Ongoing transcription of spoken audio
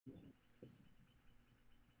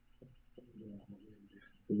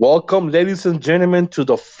Welcome, ladies and gentlemen, to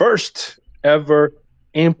the first ever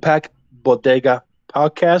Impact Bodega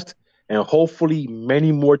podcast, and hopefully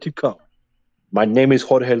many more to come. My name is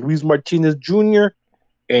Jorge Luis Martinez Jr.,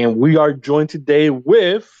 and we are joined today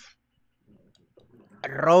with.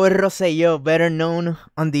 Robert Rosselló, better known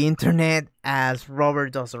on the internet as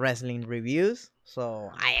Robert Does Wrestling Reviews. So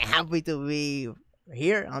I am happy to be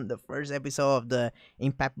here on the first episode of the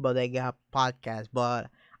Impact Bodega podcast. But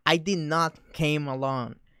I did not came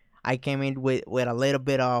alone. I came in with a little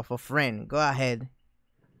bit of a friend. Go ahead.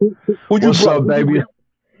 Who you What's brought? up, baby?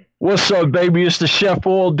 What's up, baby? It's the chef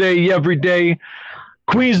all day, every day.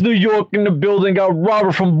 Queens, New York in the building. Got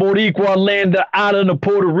Robert from Boricua land, the island of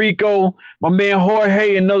Puerto Rico. My man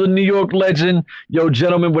Jorge, another New York legend. Yo,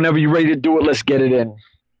 gentlemen, whenever you're ready to do it, let's get it in.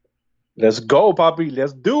 Let's go, Bobby.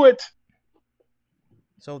 Let's do it.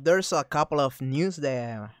 So there's a couple of news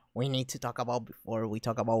that we need to talk about before we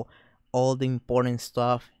talk about all the important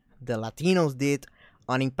stuff the Latinos did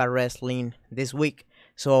on Impact Wrestling this week.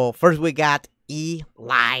 So first we got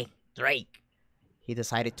Eli Drake. He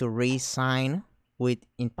decided to re-sign with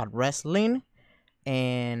Impact Wrestling,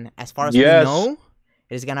 and as far as we Yes. know,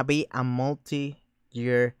 it is gonna be a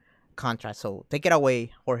multi-year contract. So take it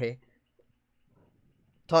away, Jorge.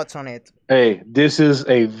 Thoughts on it? Hey, this is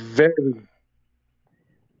a very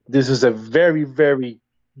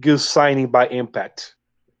good signing by Impact.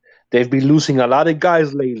 They've been losing a lot of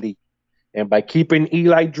guys lately, and by keeping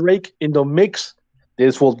Eli Drake in the mix,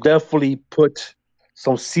 this will definitely put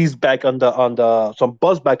some seats back on the some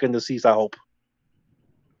buzz back in the seats. I hope.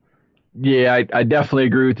 Yeah, I definitely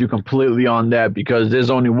agree with you completely on that because there's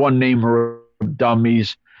only one namer of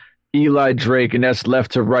dummies, Eli Drake, and that's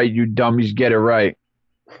left to right. You dummies, get it right.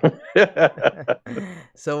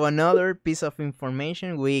 So another piece of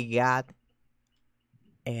information we got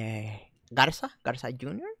Garza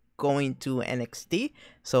Jr. going to NXT.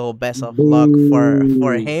 So best of luck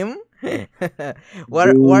for him. What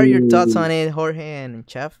are your thoughts on it, Jorge and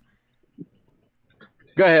Chef?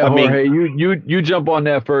 Go ahead, I mean- Jorge. You jump on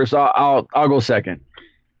that first. I'll go second.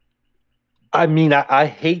 I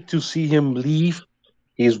hate to see him leave.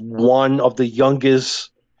 He's one of the youngest,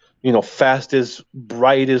 fastest,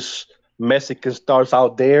 brightest Mexican stars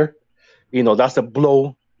out there. That's a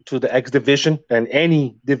blow to the X division and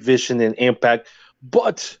any division in Impact.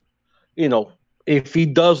 But, if he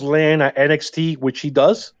does land at NXT, which he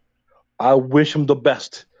does, I wish him the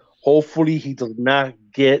best. Hopefully, he does not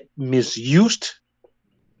get misused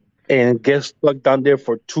and get stuck down there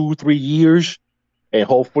for 2, 3 years. And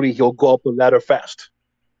hopefully, he'll go up the ladder fast.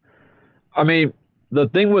 I mean, the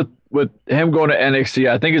thing with him going to NXT,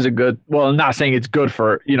 I think is a good. Well, I'm not saying it's good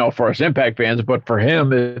for for us Impact fans, but for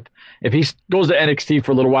him, if he goes to NXT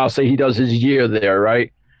for a little while, say he does his year there,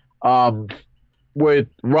 right? With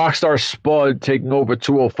Rockstar Spud taking over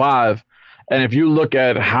 205, and if you look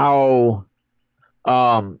at how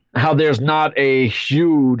there's not a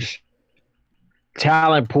huge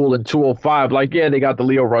talent pool in 205, like yeah, they got the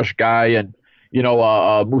Leo Rush guy and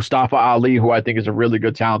Mustafa Ali, who I think is a really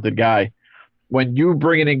good talented guy. When you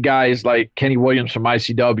bringing in guys like Kenny Williams from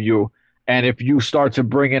ICW, and if you start to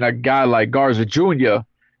bring in a guy like Garza Jr.,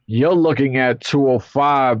 you're looking at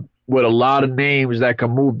 205 with a lot of names that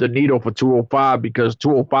can move the needle for 205 because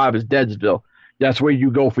 205 is Deadsville. That's where you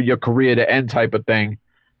go for your career to end type of thing.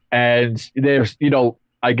 And there's,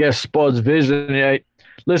 I guess Spud's vision.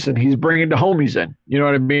 Listen, he's bringing the homies in. You know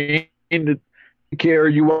what I mean? Take care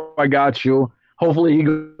of you, I got you. Hopefully he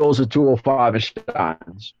goes to 205 and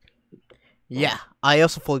shines. Yeah, I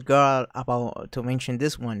also forgot about to mention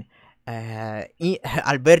this one.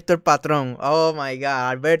 Alberto el Patron. Oh my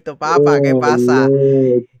God, Alberto Papa, ¿qué pasa?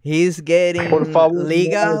 He's getting Por favor, no,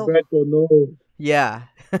 legal. Alberto, no. Yeah,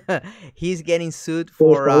 he's getting sued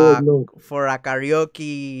Por favor, no. for a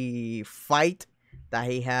karaoke fight that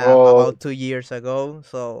he had Oh. about 2 years ago.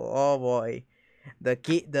 So, oh boy,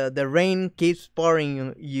 the rain keeps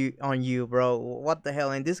pouring on you, bro. What the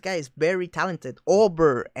hell? And this guy is very talented,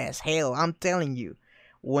 over as hell. I'm telling you.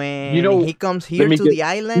 When he comes here me to get- the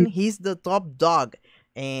island, he's the top dog,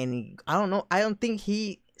 and I don't know. I don't think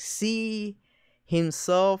he see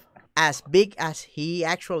himself as big as he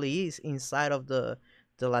actually is inside of the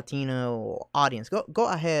Latino audience. Go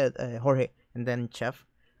ahead, Jorge, and then Chef.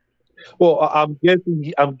 Well, I'm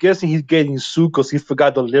guessing he's getting sued because he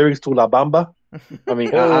forgot the lyrics to La Bamba. I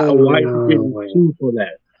mean, why is he getting sued for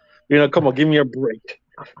that? Come on, give me a break.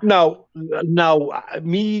 Now,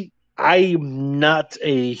 I'm not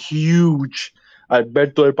a huge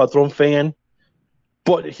Alberto El Patron fan,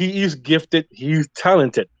 but he is gifted. He's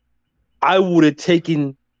talented. I would have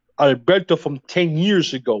taken Alberto from 10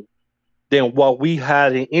 years ago than what we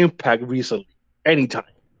had in Impact recently. anytime.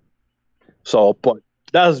 So, but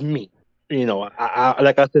that's me.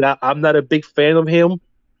 Like I said, I'm not a big fan of him,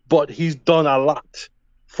 but he's done a lot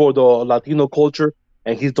for the Latino culture,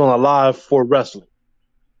 and he's done a lot for wrestling.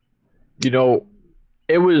 You know,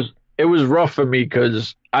 it was rough for me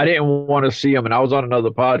because I didn't want to see him, and I was on another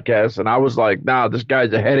podcast, and I was like, "Nah, this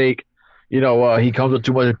guy's a headache." He comes with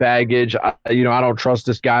too much baggage. I don't trust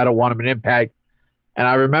this guy. I don't want him in Impact. And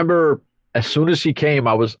I remember as soon as he came,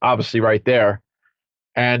 I was obviously right there,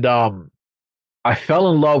 and I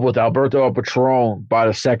fell in love with Alberto El Patron by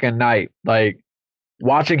the second night. Like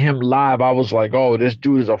watching him live, I was like, "Oh, this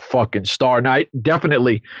dude is a fucking star." Now,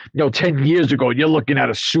 definitely, 10 years ago, you're looking at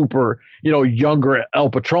a super, younger El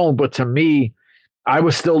Patron, but to me, I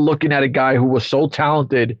was still looking at a guy who was so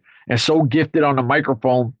talented and so gifted on the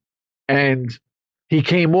microphone, and he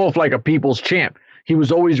came off like a people's champ. He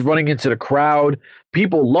was always running into the crowd.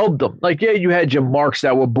 People loved him. Like, yeah, you had your marks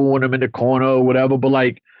that were booing him in the corner or whatever, but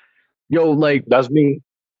like, like That's me.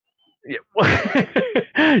 you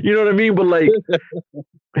know what I mean? But like,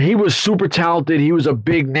 he was super talented. He was a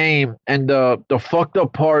big name, and the fucked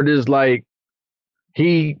up part is like,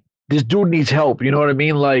 this dude needs help. You know what I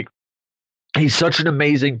mean? Like, he's such an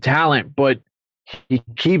amazing talent, but he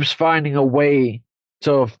keeps finding a way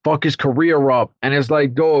to fuck his career up. And it's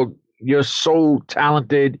like, dog, you're so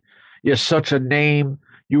talented. You're such a name.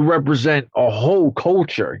 You represent a whole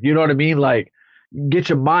culture. You know what I mean? Like, get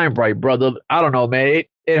your mind right, brother. I don't know, man.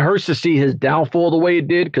 It hurts to see his downfall the way it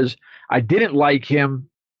did because I didn't like him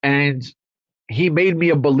and he made me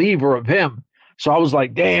a believer of him. So I was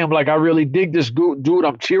like, damn, like I really dig this dude.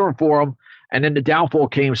 I'm cheering for him. And then the downfall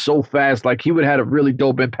came so fast. Like he would have had a really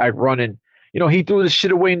dope Impact run. And, he threw this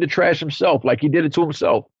shit away in the trash himself. Like he did it to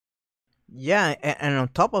himself. Yeah, and on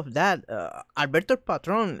top of that, Alberto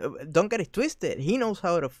Patron, don't get it twisted. He knows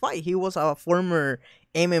how to fight. He was a former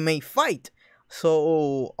MMA fight.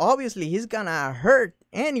 So obviously he's gonna hurt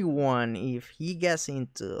anyone if he gets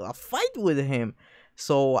into a fight with him.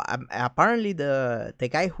 So apparently the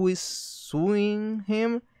guy who is suing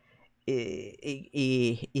him,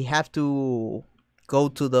 he have to go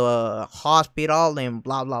to the hospital and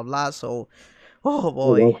blah blah blah. So oh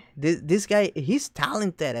boy, this guy, he's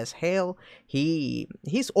talented as hell.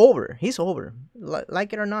 He's over. He's over.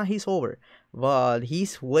 Like it or not, he's over. But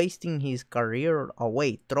he's wasting his career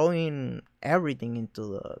away, throwing everything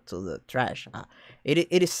into the trash.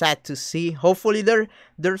 It is sad to see. Hopefully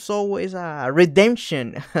there's always a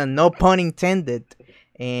redemption. No pun intended.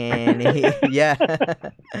 And yeah.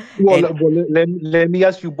 Well, And let me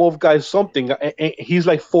ask you both guys something. He's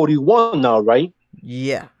like 41 now, right?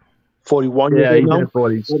 yeah. 41 Yeah, years he's in old his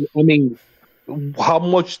 40s. now. I mean, how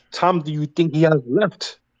much time do you think he has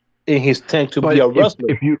left in his tank to But be a if, wrestler?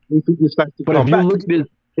 if you If he decides to but come if you back? look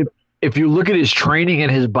at if you look at his training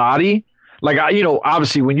and his body, like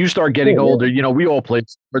obviously when you start getting Oh, yeah. older, we all play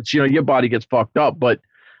sports, your body gets fucked up. But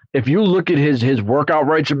if you look at his workout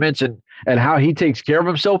regimens and how he takes care of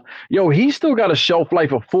himself, he's still got a shelf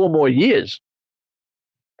life of 4 more years.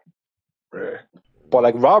 But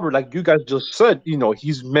like Robert, like you guys just said, he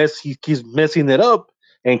keeps messing it up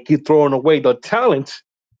and keep throwing away the talent.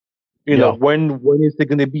 Yeah. When is it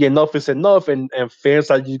gonna be enough is enough, and fans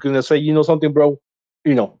are just gonna say, something, bro,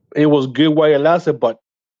 it was good while it lasted, but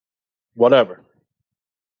whatever.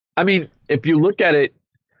 I mean, if you look at it,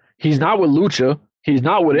 he's not with Lucha, he's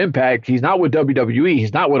not with Impact, he's not with WWE,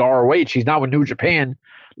 he's not with ROH, he's not with New Japan.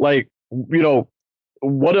 Like,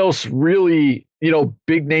 what else really,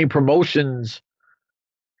 big name promotions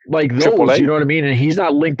like those, AAA? you know what I mean? And he's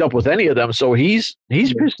not linked up with any of them. So he's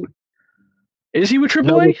pissed. Is he with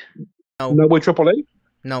AAA? No, with AAA,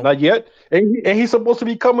 No. not yet. And he's supposed to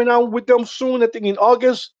be coming out with them soon. I think in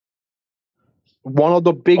August. One of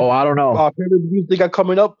the big Oh, I don't know. pay-per-views they got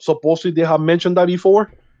coming up. Supposedly they have mentioned that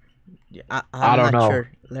before. I'm don't not know.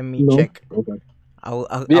 sure. Let me No? check. Okay. I'll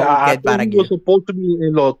Yeah, I get back think he again. was supposed to be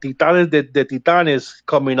in Los Titanes de Titanes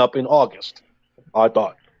coming up in August. I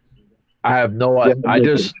thought. I have no Yeah,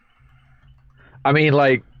 I mean,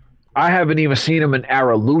 like, I haven't even seen him in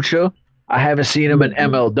Era Lucha. I haven't seen him in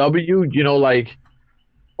MLW. Like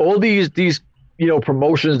all these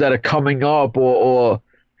promotions that are coming up or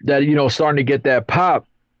that starting to get that pop.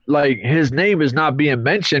 Like his name is not being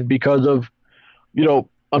mentioned because of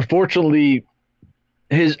unfortunately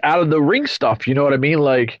his out of the ring stuff. You know what I mean?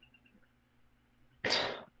 Like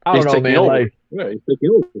I He's don't know, taking man. over. Like Yeah, he's taking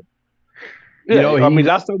over. Yeah, I mean,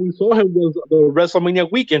 last time we saw him was the WrestleMania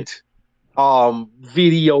weekend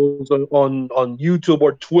videos on YouTube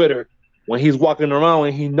or Twitter when he's walking around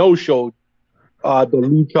and he no-showed the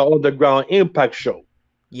Lucha Underground Impact show.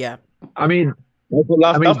 Yeah. I mean, That's the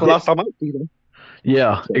last time I've seen him.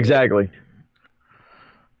 yeah, exactly.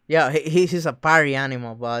 Yeah, he's a party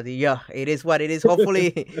animal, but yeah, it is what it is.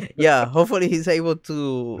 Hopefully, yeah, hopefully he's able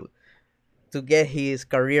to get his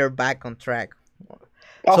career back on track.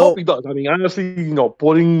 I hope So he does. I mean, honestly,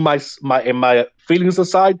 putting my feelings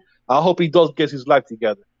aside, I hope he does get his life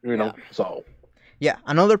together. yeah, So yeah.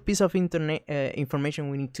 Another piece of internet information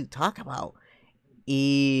we need to talk about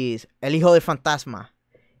is El Hijo del Fantasma.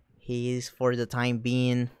 He is for the time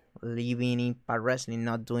being leaving Impact Wrestling,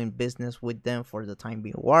 not doing business with them for the time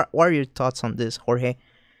being. What are your thoughts on this, Jorge?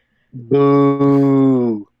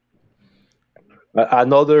 boo.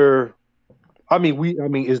 Another. I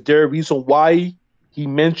mean, is there a reason why he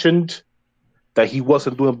mentioned that he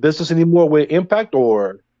wasn't doing business anymore with Impact,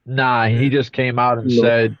 or Nah, he just came out and no?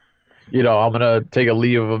 said, I'm gonna take a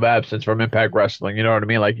leave of absence from Impact Wrestling. You know what I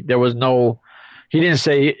mean? Like there was no, he didn't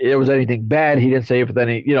say it was anything bad. He didn't say if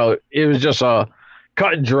any, it was just a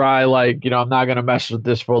cut and dry. Like I'm not gonna mess with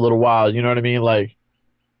this for a little while. You know what I mean? Like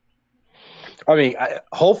I mean,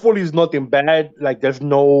 hopefully it's nothing bad. Like there's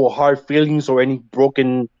no hard feelings or any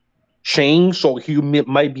broken chains, so he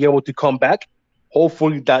might be able to come back.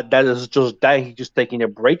 Hopefully that is just that he's just taking a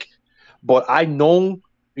break. But I know,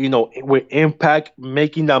 with Impact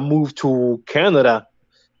making that move to Canada,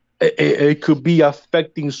 it could be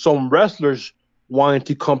affecting some wrestlers wanting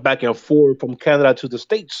to come back and forth from Canada to the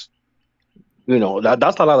States.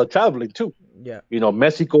 That's a lot of traveling too. Yeah.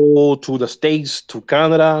 Mexico to the States to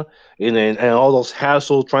Canada, and all those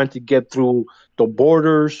hassles trying to get through the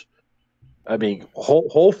borders. I mean,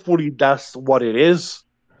 hopefully that's what it is.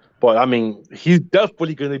 But I mean, he's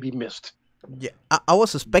definitely going to be missed. Yeah, I was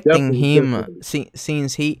suspecting Definitely, him definitely.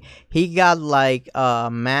 since he got like a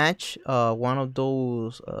match, one of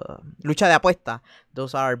those lucha de apuesta.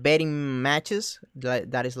 Those are betting matches.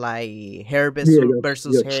 That is like hair Yeah, versus, yes,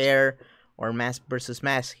 versus yes. hair or mask versus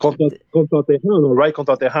mask. Contra Tejano, right?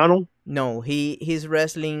 Contra Tejano. No, he's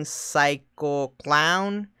wrestling Psycho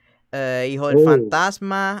Clown, Hijo del Oh,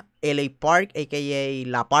 Fantasma, LA Park, aka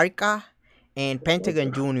La Parca, and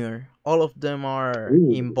Pentagon Junior. All of them are ooh,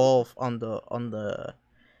 involved on that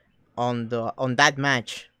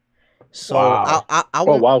match. So wow. I oh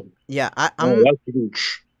will, wow, yeah, oh that's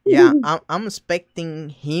huge. yeah, I'm expecting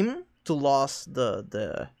him to lose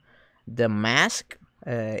the mask,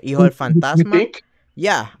 Hijo del You Fantasma. think?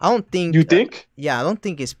 Yeah, I don't You think. think? Yeah, I don't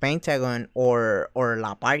think it's Pentagon or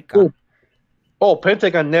La Parca. Oh,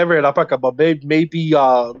 Pentagon never la paca, but maybe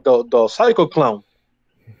the Psycho Clown.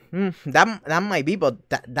 That might be, but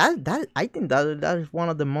that I think that is one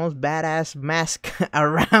of the most badass masks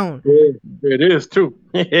around. Yeah, it is too.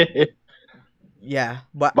 That Yeah,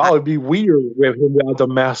 but would be weird with him without the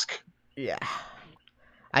mask. yeah,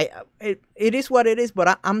 it is what it is.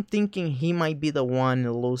 But I'm thinking he might be the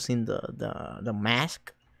one losing the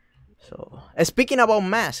mask. So speaking about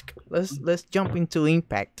mask, let's jump into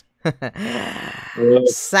Impact. Uh,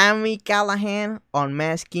 Sammy Callahan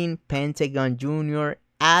unmasking Pentagon Jr.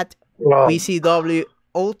 at well, PCW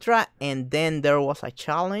Ultra, and then there was a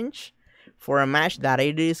challenge for a match that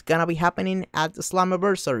it is gonna be happening at the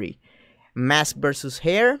Slammiversary. Mask versus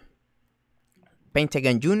Hair,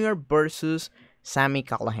 Pentagon Jr. versus Sammy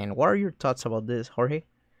Callahan. What are your thoughts about this, Jorge?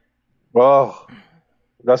 well,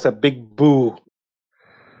 that's a big boo.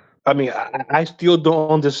 I mean, I still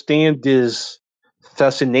don't understand this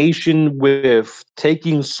fascination with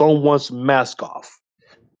taking someone's mask off.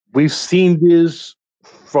 We've seen this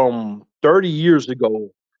from 30 years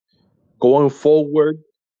ago going forward.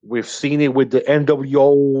 We've seen it with the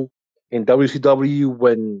NWO and WCW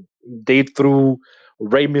when they threw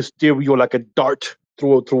Rey Mysterio like a dart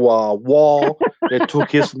through a wall. They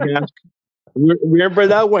took his mask. Remember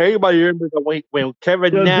that one? Everybody remember that when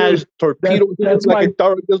Kevin Yeah, Nash dude, that's torpedoed him that's like a my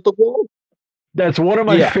dart against the wall? that's one of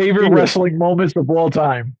my Yeah, favorite wrestling moments of all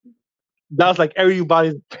time. that's like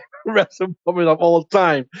everybody's wrestling moment of all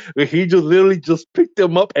time. Where he just literally just picked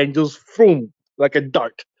him up and just boom like a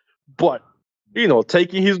dart. But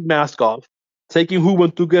taking his mask off, taking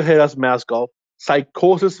Juventud Guerrera's mask off,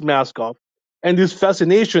 Psychosis mask off, and this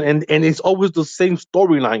fascination, and it's always the same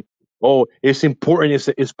storyline. Oh, it's important.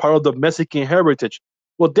 It's part of the Mexican heritage.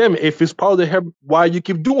 Well, damn it, if it's part of the why you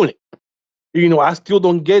keep doing it? I still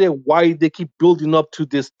don't get it why they keep building up to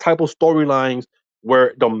this type of storylines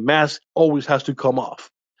where the mask always has to come off.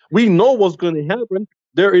 We know what's going to happen.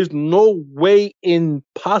 There is no way in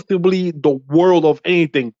possibly the world of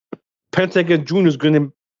anything Pentagon Jr. is going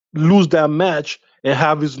to lose that match and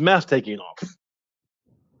have his mask taken off.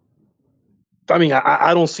 I mean,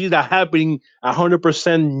 I don't see that happening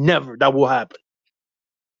 100%. Never that will happen.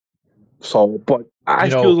 So, but I You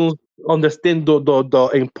still know, don't understand the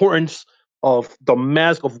importance of the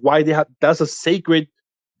mask of why they have. That's a sacred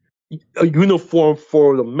a uniform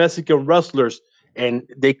for the Mexican wrestlers, and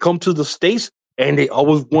they come to the States and they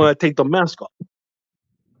always want to take the mask off.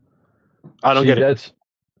 I don't See, get it.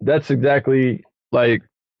 that's exactly like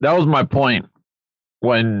that was my point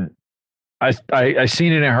when I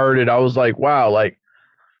seen it and heard it. I was like, wow, like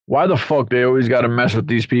why the fuck they always got to mess with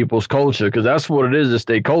these people's culture? Because that's what it is. It's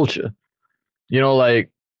their culture. You know, like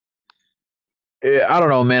I don't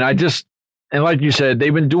know, man. I just and like you said,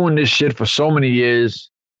 they've been doing this shit for so many years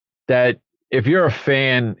that if you're a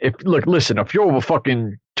fan, if look, listen, if you're over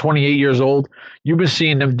fucking 28 years old, you've been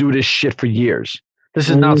seeing them do this shit for years. This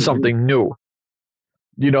is not something new,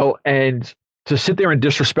 you know, and to sit there and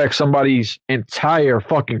disrespect somebody's entire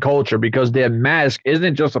fucking culture because their mask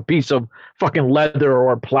isn't just a piece of fucking leather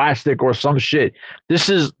or plastic or some shit. This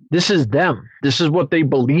is them. This is what they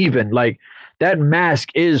believe in. Like that mask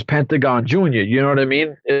is Pentagon Jr. You know what I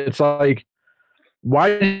mean? It's like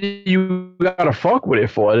why do you gotta fuck with it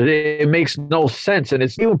for? It makes no sense. And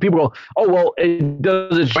it's even people go, oh well, it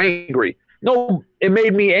does it angry. No, it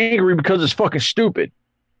made me angry because it's fucking stupid.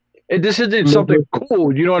 This isn't something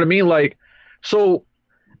cool. You know what I mean? Like, so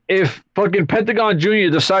if fucking Pentagon Jr.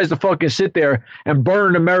 decides to fucking sit there and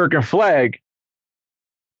burn an American flag,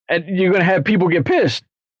 and you're gonna have people get pissed,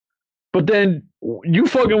 but then you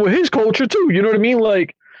fucking with his culture too. You know what I mean?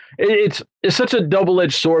 Like, it's such a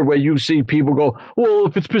double-edged sword where you see people go, well,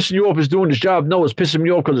 if it's pissing you off, it's doing his job. No, it's pissing me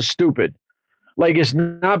off because it's stupid. Like, it's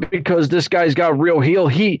not because this guy's got real heel.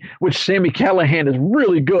 Which Sami Callihan is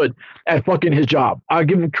really good at fucking his job. I'll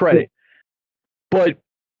give him credit. But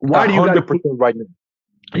why do you 100% right now?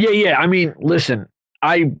 Yeah. I mean, listen,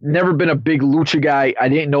 I've never been a big lucha guy. I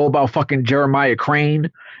didn't know about fucking Jeremiah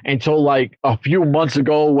Crane until like a few months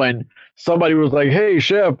ago when somebody was like, hey,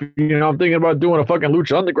 Chef, you know, I'm thinking about doing a fucking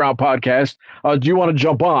Lucha Underground podcast. Do you want to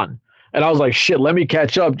jump on? And I was like, shit, let me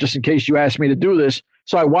catch up just in case you asked me to do this.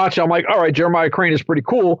 So I watched. I'm like, all right, Jeremiah Crane is pretty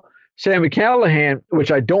cool. Sami Callihan,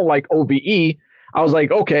 which I don't like OVE. I was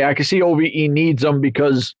like, okay, I can see OVE needs him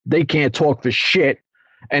because they can't talk for shit.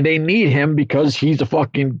 And they need him because he's a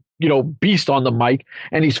fucking, you know, beast on the mic.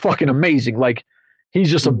 And he's fucking amazing. Like,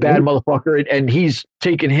 he's just a bad motherfucker. And he's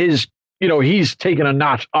taken his, you know, he's taken a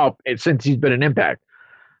notch up since he's been in Impact.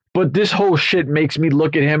 But this whole shit makes me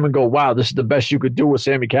look at him and go, wow, this is the best you could do with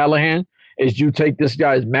Sami Callihan is you take this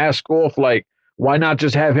guy's mask off. Like, why not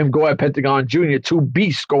just have him go at Pentagon Jr., two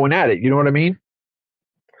beasts going at it? You know what I mean?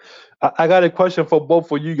 I got a question for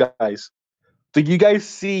both of you guys. Do you guys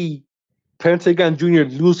see Pentagon Jr.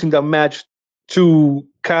 losing the match to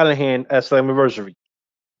Callahan at Slammiversary?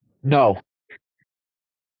 No.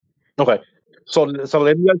 Okay. So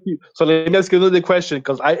let me ask you another question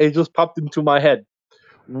because it just popped into my head.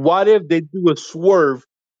 What if they do a swerve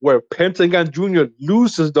where Pentagon Jr.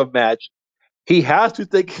 loses the match? He has to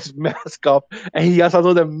take his mask off, and he has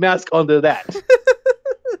another mask under that.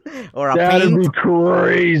 Or a That'd paint. be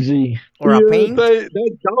crazy. Or a paint.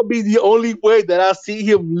 That'll be the only way that I see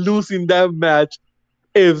him losing that match.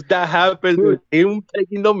 If that happens, with him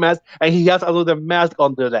taking the mask, and he has another mask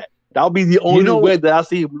under that. That'll be the only way that I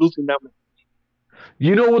see him losing that match.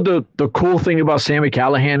 You know what the cool thing about Sami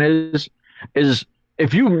Callihan is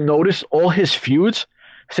if you notice all his feuds,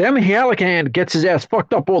 Sami Callihan gets his ass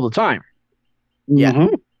fucked up all the time. Yeah.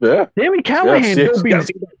 Mm-hmm. Yeah. Sami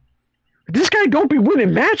Callihan this guy don't be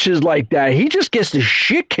winning matches like that. He just gets the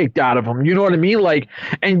shit kicked out of him. You know what I mean? Like,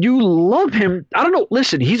 and you love him. I don't know.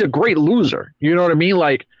 Listen, he's a great loser. You know what I mean?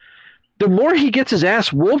 Like, the more he gets his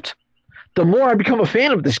ass whooped, the more I become a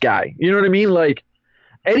fan of this guy. You know what I mean? Like,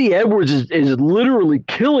 Eddie Edwards is literally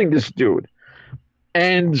killing this dude.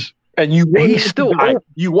 And you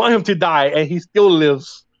want him to die, and he still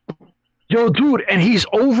lives. Yo, dude, and he's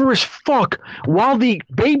over as fuck while the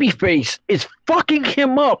babyface is fucking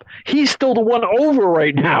him up. He's still the one over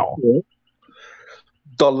right now.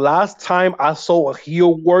 The last time I saw a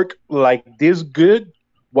heel work like this good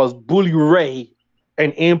was Bully Ray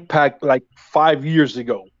and Impact like 5 years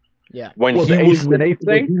ago. Yeah. When he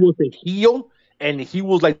was a heel, and he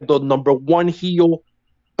was like the number one heel,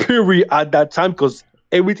 period, at that time, because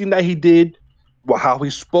everything that he did, how he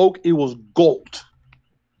spoke, it was gold.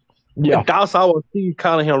 Yeah. And that's how I see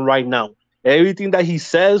Callahan right now. Everything that he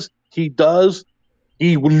says, he does.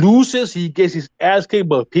 He loses, he gets his ass kicked,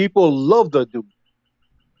 but people love the dude.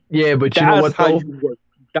 Yeah, but you know what, though?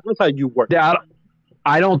 That's how you work.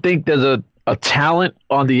 I don't think there's a talent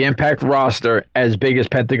on the Impact roster as big as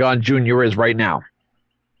Pentagon Jr. is right now.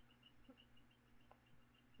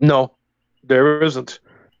 No, there isn't.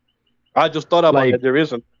 I just thought about it. There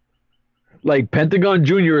isn't. Like, Pentagon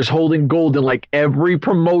Jr. is holding gold in like every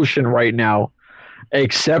promotion right now,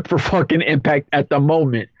 except for fucking Impact at the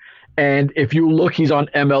moment. And if you look, he's on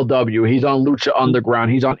MLW, he's on Lucha Underground,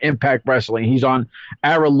 he's on Impact Wrestling, he's on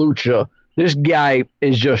Ara Lucha. This guy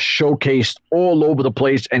is just showcased all over the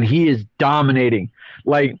place, and he is dominating.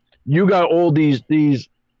 Like you got all these.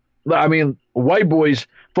 I mean, white boys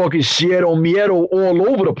fucking Cero Miedo all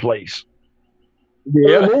over the place,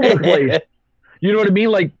 Yeah. all over the place. You know what I mean?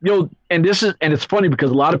 Like, and it's funny because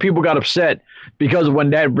a lot of people got upset because when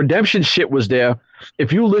that redemption shit was there,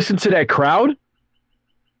 if you listen to that crowd,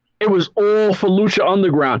 it was all for Lucha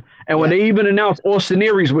Underground. And when they even announced Austin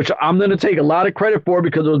Aries, which I'm going to take a lot of credit for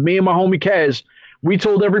because it was me and my homie Kaz, we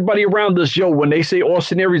told everybody around us, when they say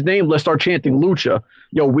Austin Aries' name, let's start chanting Lucha.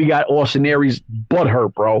 We got Austin Aries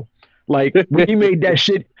butthurt, bro. Like, when he made that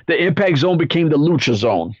shit, the Impact Zone became the Lucha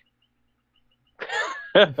Zone.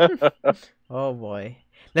 Oh boy.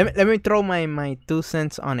 Let me throw my 2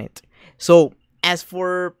 cents on it. So as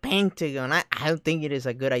for Pentagon, I don't think it is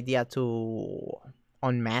a good idea to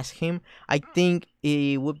unmask him. I think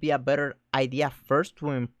it would be a better idea first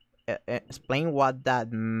to explain what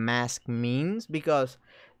that mask means, because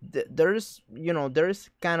there's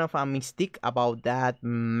kind of a mystique about that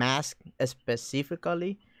mask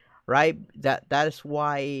specifically, right? That is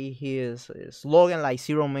why his slogan, like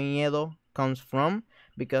Zero Miedo, comes from,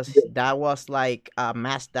 because that was like a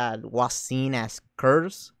mask that was seen as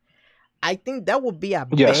curse. I think that would be a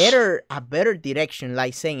Yes. better direction,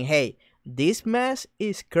 like saying, hey, this mask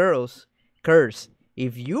is curse.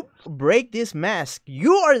 If you break this mask,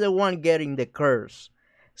 you are the one getting the curse.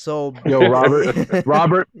 So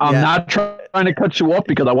Robert, I'm Yeah. not trying to cut you off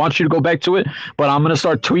because I want you to go back to it, but I'm gonna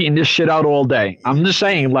start tweeting this shit out all day. I'm just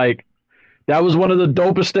saying, like, that was one of the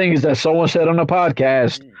dopest things that someone said on a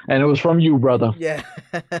podcast, and it was from you, brother. Yeah,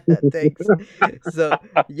 thanks. So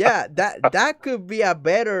yeah, that could be a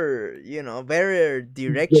better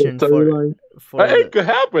direction for It could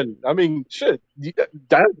happen. I mean, shit.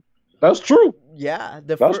 That's true. yeah,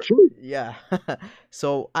 That's true. yeah.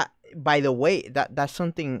 So by the way, that's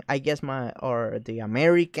something I guess the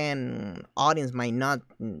American audience might not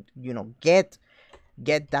get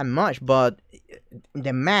that much, but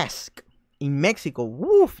the mask in Mexico,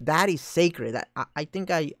 woof, that is sacred. I think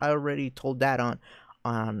I already told that on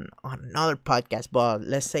another podcast, but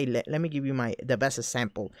let's say let me give you the best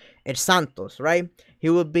example. El Santos, right? He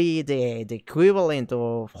would be the equivalent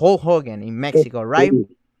of Hulk Hogan in Mexico, right?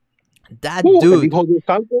 That dude.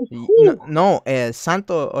 Santos? No,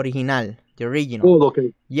 Santo Original, the original. Oh,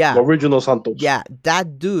 okay. Yeah. The original Santos. Yeah,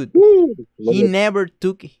 that dude. He never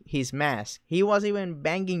took his mask. He was even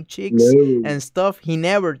banging chicks and stuff. He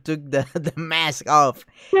never took the mask off.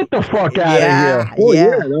 Get the fuck out of here. Oh,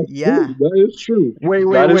 Yeah. That is true. Wait.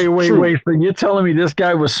 So you're telling me this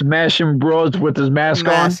guy was smashing broads with his mask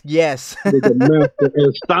on? Yes. With the mask of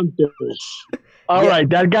El Santos. All right,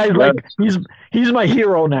 that guy's like he's my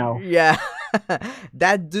hero now. Yeah.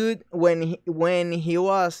 That dude, when he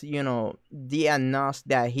was, diagnosed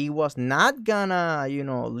that he was not gonna,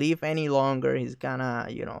 live any longer, he's gonna,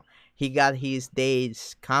 he got his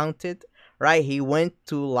days counted, right? He went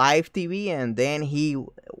to live TV, and then he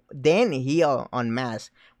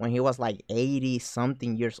unmasked when he was like 80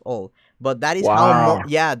 something years old. But that is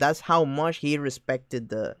that's how much he respected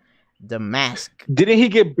the mask. Didn't he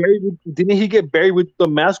get buried with the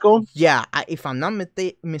mask on? Yeah, if I'm not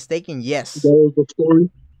mistaken, yes. That was the story.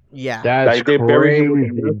 Yeah. That's Like they buried him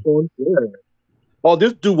with the crazy. mask on. Yeah. Oh,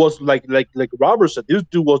 this dude was like Robert said. This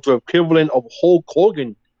dude was the equivalent of Hulk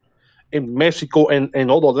Hogan in Mexico and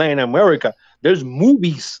all the Latin America. There's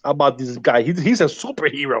movies about this guy. He's a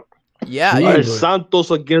superhero. Yeah, El Santos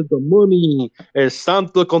against the Mummy, El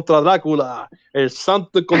Santo contra Dracula, El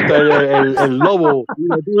Santo contra el Lobo.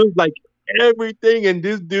 This is like everything, and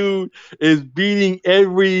this dude is beating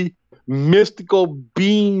every mystical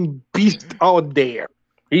beast out there.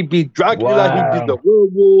 He beat Dracula, he beat the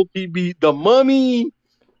werewolf, he beat the Mummy.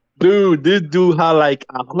 Dude, this dude had like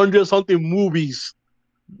 100 something movies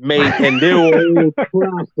made, and they were all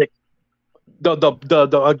classic.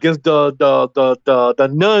 The against the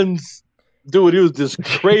nuns, dude. It was just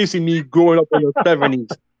crazy. Me growing up in the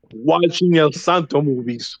 70s, watching El Santo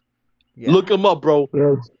movies. Yeah. Look him up, bro.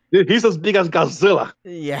 He's as big as Godzilla.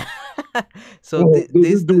 Yeah. So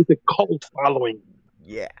this dude with a cult following.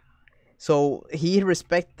 Yeah. So he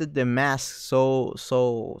respected the mask so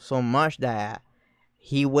much that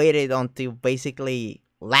he waited until basically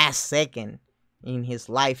last second in his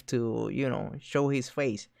life to show his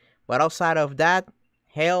face. But outside of that,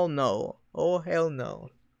 hell no. Oh, hell no.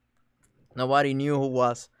 Nobody knew who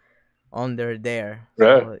was under there.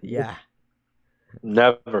 So, yeah.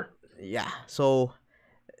 Never. Yeah. So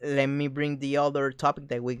let me bring the other topic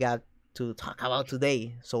that we got to talk about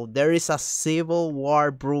today. So there is a civil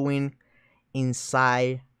war brewing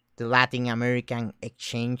inside the Latin American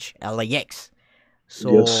exchange LAX. Yes,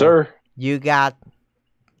 So sir. you got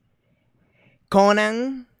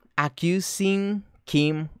Conan accusing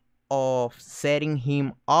Kim of setting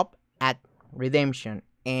him up at redemption,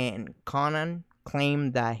 and Conan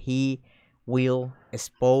claimed that he will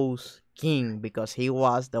expose Kim because he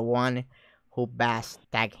was the one who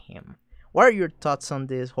backstabbed him. What are your thoughts on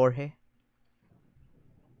this, Jorge?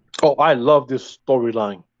 Oh, I love this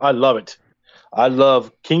storyline. I love it. I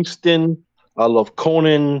love Kingston. I love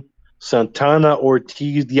Conan, Santana,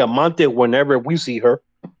 Ortiz, Diamante whenever we see her.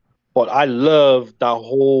 But I love the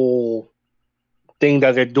whole thing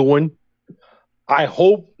that they're doing. I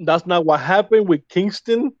hope that's not what happened with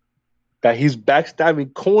Kingston, that he's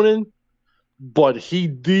backstabbing Conan, but he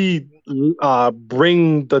did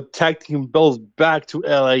bring the tag team belts back to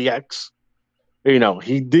LAX.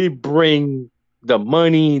 He did bring the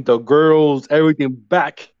money, the girls, everything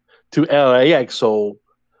back to LAX. So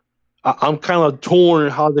I'm kind of torn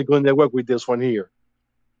how they're going to work with this one here.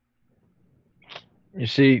 You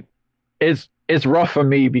see, it's rough for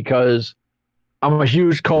me because I'm a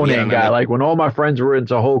huge Conan guy. man. Like when all my friends were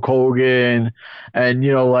into Hulk Hogan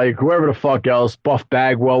and like whoever the fuck else, Buff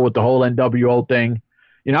Bagwell with the whole NWO thing.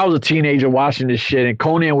 I was a teenager watching this shit and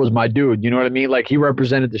Conan was my dude. You know what I mean? Like he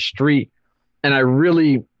represented the street. And I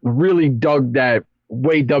really, really dug that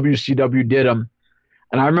way WCW did him.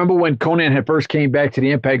 And I remember when Conan had first came back to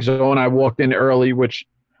the Impact Zone, I walked in early, which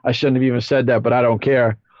I shouldn't have even said that, but I don't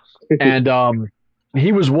care. And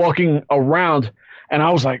he was walking around, and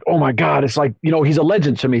I was like, oh, my God, it's like, he's a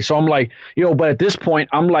legend to me. So I'm like, but at this point,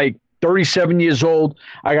 I'm like 37 years old.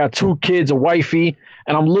 I got 2 kids, a wifey,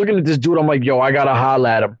 and I'm looking at this dude. I'm like, I got to holler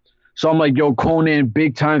at him. So I'm like, Conan,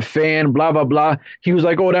 big time fan, blah, blah, blah. He was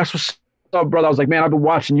like, oh, that's what's up, brother. I was like, man, I've been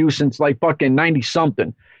watching you since like fucking 90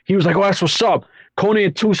 something. He was like, oh, that's what's up.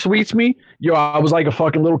 Conan too sweets me. I was like a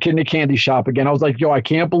fucking little kid in a candy shop again. I was like, I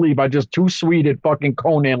can't believe I just too sweeted fucking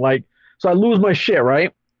Conan. Like, so I lose my shit,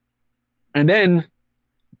 right? And then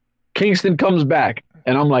Kingston comes back,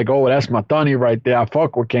 and I'm like, oh, that's my Thunny right there. I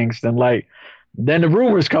fuck with Kingston. Like, then the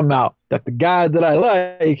rumors come out that the guy that I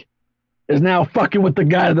like is now fucking with the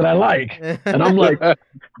guy that I like. And I'm like,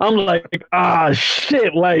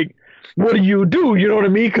 shit, like, what do? You know what I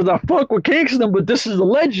mean? Because I fuck with Kingston, but this is a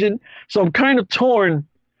legend, so I'm kind of torn.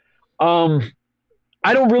 I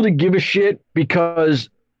don't really give a shit because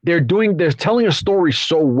they're telling a story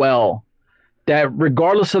so well that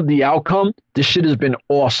regardless of the outcome, this shit has been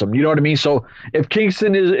awesome. You know what I mean? So if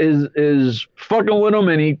Kingston is fucking with him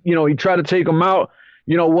and he tried to take him out,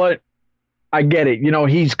 you know what? I get it.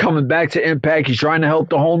 He's coming back to Impact. He's trying to help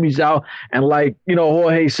the homies out, and like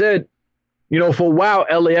Jorge said. For a while,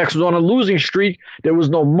 LAX was on a losing streak. There was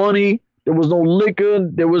no money. There was no liquor.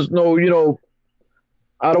 There was no,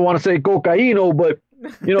 I don't want to say cocaino, but,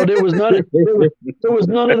 there was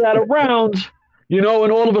none of that around, and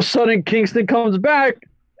all of a sudden Kingston comes back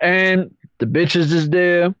and the bitches is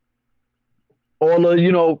there. All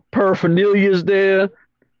the, paraphernalia is there.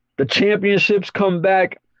 The championships come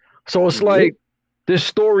back. So it's like this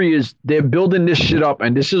story is, they're building this shit up.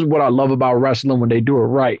 And this is what I love about wrestling when they do it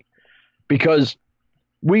right. Because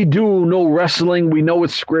we do know wrestling, we know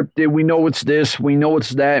it's scripted, we know it's this, we know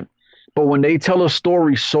it's that. But when they tell a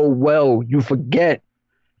story so well, you forget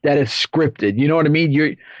that it's scripted. You know what I mean?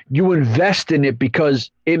 You invest in it because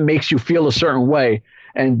it makes you feel a certain way.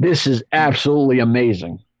 And this is absolutely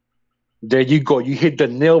amazing. There you go. You hit the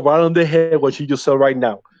nail right on the head, what you just said right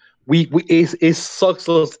now. It sucks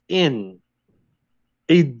us in.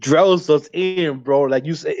 It draws us in, bro. Like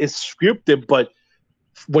you said, it's scripted, but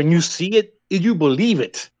when you see it, you believe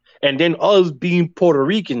it. And then us being Puerto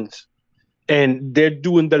Ricans, and they're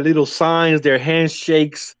doing the little signs, their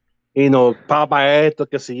handshakes, Papa esto,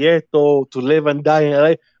 que si esto, to live and die in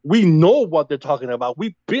LA. We know what they're talking about.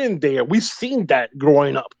 We've been there. We've seen that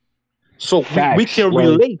growing up. So we can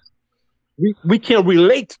relate. We can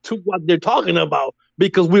relate to what they're talking about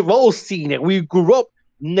because we've all seen it. We grew up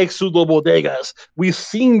next to the bodegas. We've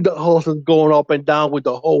seen the hustles going up and down with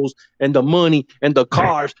the hoes and the money and the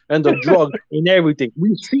cars and the drugs and everything.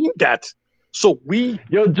 We've seen that. So when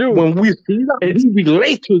we see that, we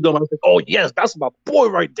relate to them. I say, oh, yes, that's my boy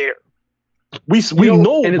right there. We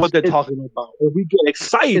know what they're talking about, and we get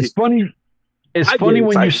excited. It's funny. It's funny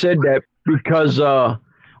when you said that because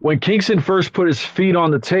when Kingston first put his feet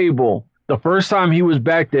on the table, the first time he was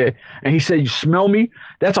back there, and he said, "You smell me?"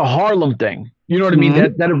 That's a Harlem thing. You know what I mean?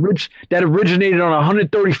 That originated on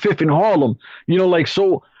 135th in Harlem.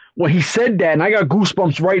 So when he said that, and I got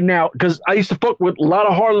goosebumps right now because I used to fuck with a lot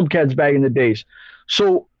of Harlem cats back in the days.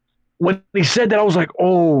 So when he said that, I was like,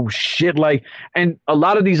 oh shit! Like, and a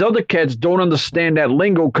lot of these other cats don't understand that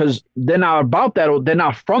lingo because they're not about that or they're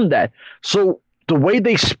not from that. So the way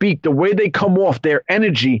they speak, the way they come off, their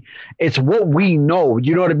energy, it's what we know.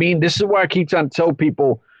 You know what I mean? This is why I keep trying to tell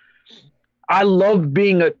people I love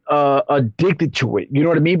being addicted to it. You know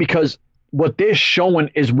what I mean? Because what they're showing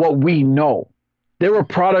is what we know. They're a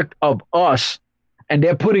product of us, and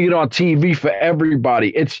they're putting it on TV for everybody.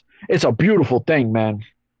 It's a beautiful thing, man.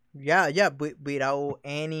 Yeah, yeah, without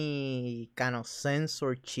any kind of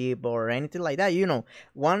censorship or anything like that.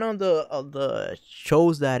 One of the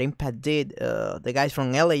shows that Impact did, the guys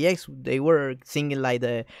from LAX, they were singing like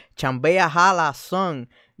the Chambea Hala song.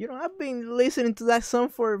 I've been listening to that song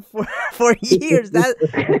for for years.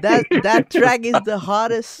 That track is the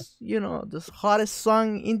hottest, the hottest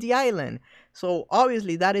song in the island. So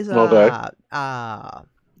obviously that is Okay.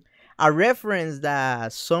 a reference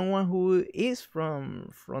that someone who is from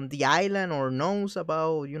the island or knows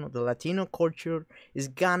about the Latino culture is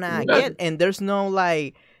gonna get. And there's no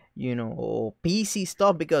like PC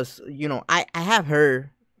stuff, because I have heard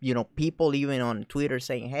people even on Twitter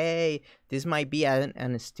saying, hey, this might be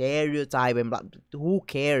an stereotype, and blah. Who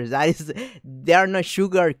cares? That is, they are not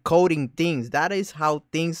sugar coating things. That is how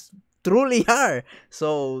things truly are.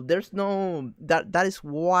 So there's no, that is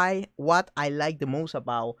why what I like the most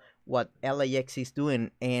about what LAX is doing,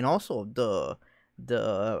 and also the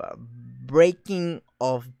breaking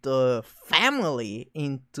of the family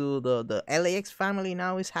into the LAX family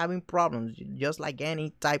now is having problems, just like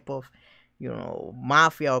any type of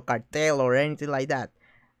mafia or cartel or anything like that.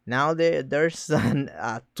 Now there's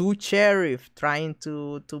two sheriff trying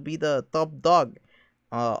to be the top dog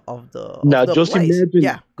of Now the just place. imagine.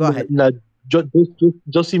 Yeah, go ahead. Now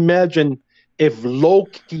just imagine if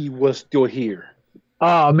Loki was still here.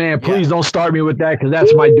 Oh man, Yeah. please don't start me with that because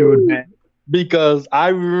that's my dude, man. Because I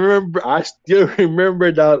still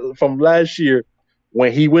remember that from last year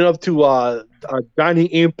when he went up to Johnny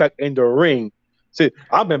Impact in the ring. Said,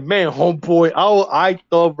 "I'm a man, homeboy." I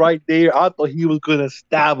thought right there, I thought he was gonna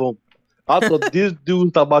stab him. I thought this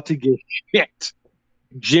dude's about to get hit.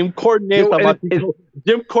 Jim Cornette's Yo, about to go.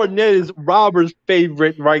 Jim Cornette is Robert's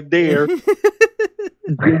favorite right there. Jim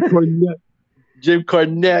Cornette. Jim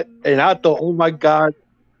Cornette, and I thought, oh my God,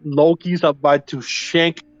 Loki's about to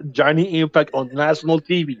shank Johnny Impact on national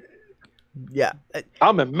TV. Yeah.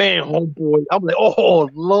 I'm a man, homeboy. I'm like, oh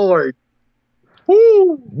Lord,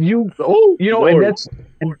 Woo! you Oh you know, Lord.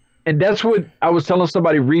 and that's what I was telling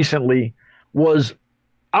somebody recently was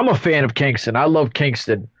I'm a fan of Kingston. I love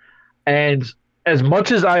Kingston. And as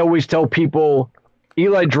much as I always tell people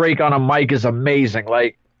Eli Drake on a mic is amazing,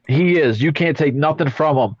 like he is. You can't take nothing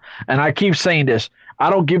from him. And I keep saying this. I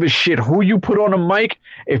don't give a shit who you put on a mic.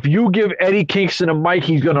 If you give Eddie Kingston a mic,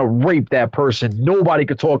 he's gonna rape that person. Nobody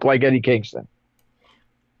could talk like Eddie Kingston.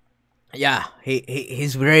 Yeah,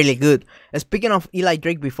 he's really good. Speaking of Eli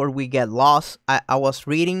Drake, before we get lost, I was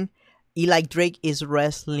reading Eli Drake is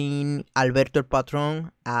wrestling Alberto El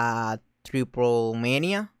Patron at Triple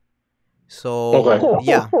Mania. So Okay.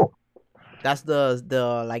 yeah, that's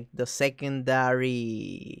the like the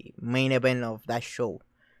secondary main event of that show.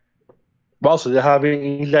 Also, they're having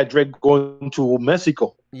Eli Drake going to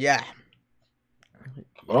Mexico. Yeah.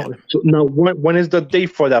 Oh, so now, when is the date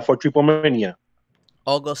for that for Triple Mania?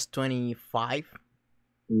 August 25.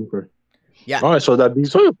 Okay. Yeah. All right, so that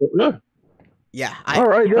means yeah. Yeah. All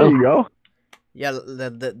right, there you go. Yeah,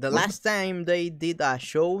 the last time they did a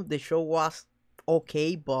show, the show was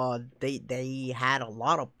okay, but they had a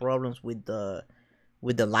lot of problems with the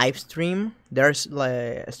live stream. There's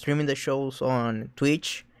like streaming the shows on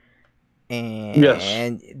Twitch, Yes.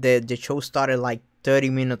 and the show started like 30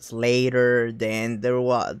 minutes later. Then there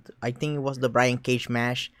was, I think it was the Brian Cage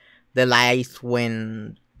match. The lights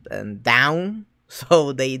went down,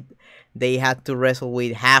 so they had to wrestle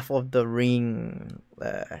with half of the ring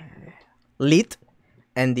lit,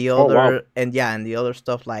 and the Oh, other wow. and yeah, and the other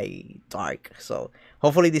stuff like dark. So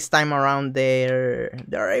hopefully this time around they're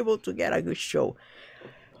able to get a good show.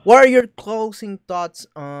 What are your closing thoughts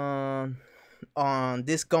on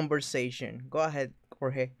this conversation? Go ahead,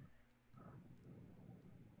 Jorge.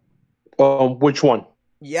 Which one?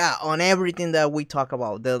 Yeah, on everything that we talk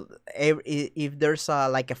about. If there's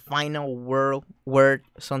like a final word,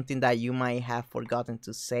 something that you might have forgotten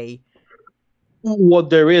to say. What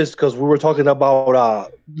there is, because we were talking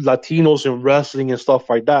about Latinos and wrestling and stuff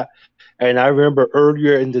like that, and I remember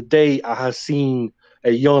earlier in the day I had seen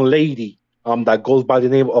a young lady that goes by the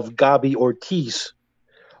name of Gabby Ortiz,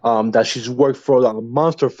 that she's worked for the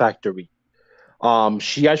Monster Factory.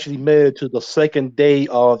 She actually made it to the second day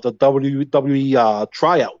of the WWE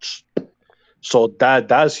tryouts. So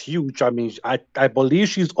that's huge. I mean, I believe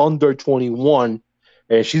she's under 21,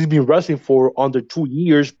 and she's been wrestling for under 2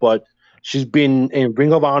 years, but she's been in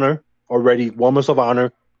Ring of Honor already, Women's of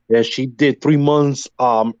Honor, and she did 3 months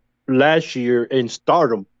last year in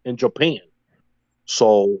Stardom in Japan.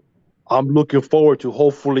 So I'm looking forward to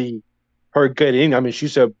hopefully her getting in. I mean,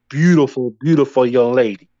 she's a beautiful, beautiful young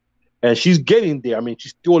lady, and she's getting there. I mean,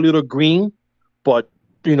 she's still a little green, but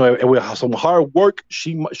with some hard work,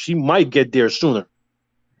 she might get there sooner.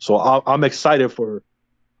 So I'm excited for her.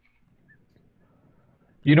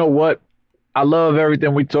 You know what? I love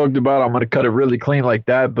everything we talked about. I'm gonna cut it really clean like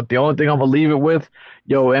that. But the only thing I'm gonna leave it with,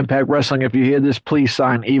 yo, Impact Wrestling. If you hear this, please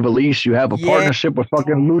sign Eva Lise. You have a Yeah, partnership with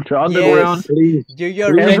fucking Lucha Underground. yes. Please, You just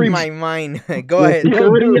please. read Every my mind. Go Let's ahead. keep it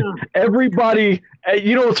yo, dude, real. everybody.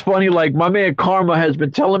 You know what's funny? Like my man Karma has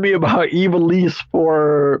been telling me about Eva Lise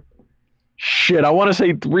for shit. I want to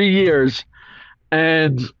say 3 years.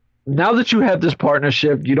 And now that you have this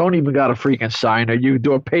partnership, you don't even got to freaking sign her. You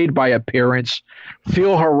do a paid by appearance.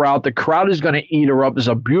 Feel her out. The crowd is going to eat her up. There's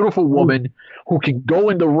a beautiful woman who can go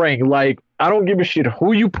in the ring. Like, I don't give a shit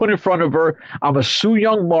who you put in front of her. I'm a Sue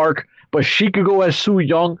Young mark, but she could go as Sue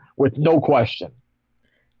Young with no question.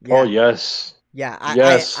 Oh Yeah. yes, Yeah,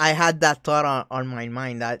 yes. I had that thought on my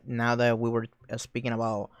mind that now that we were speaking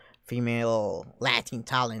about female Latin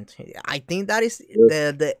talent, I think that is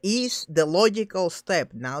the logical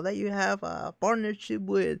step. Now that you have a partnership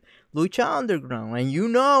with Lucha Underground, and you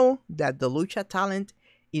know that the Lucha talent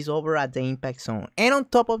is over at the Impact Zone, and on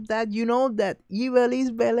top of that, you know that Ibelis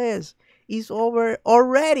Velez is over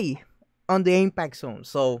already on the Impact Zone.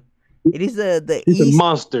 So it is the She's a east.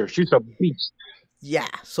 monster. She's a beast. Yeah,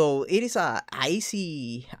 so it is a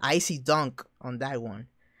icy dunk on that one.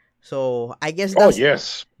 So I guess Oh that's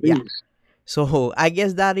yes, yeah. please. So I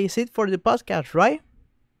guess that is it for the podcast, right?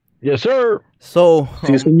 Yes, sir. So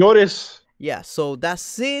Sí, señores. yeah, so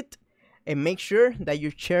that's it. And make sure that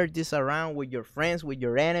you share this around with your friends, with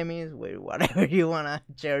your enemies, with whatever you wanna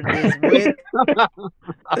share this with.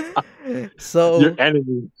 Your So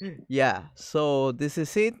enemy. yeah, so this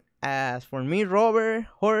is it. As for me, Robert,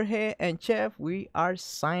 Jorge, and Chef, we are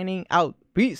signing out. Peace.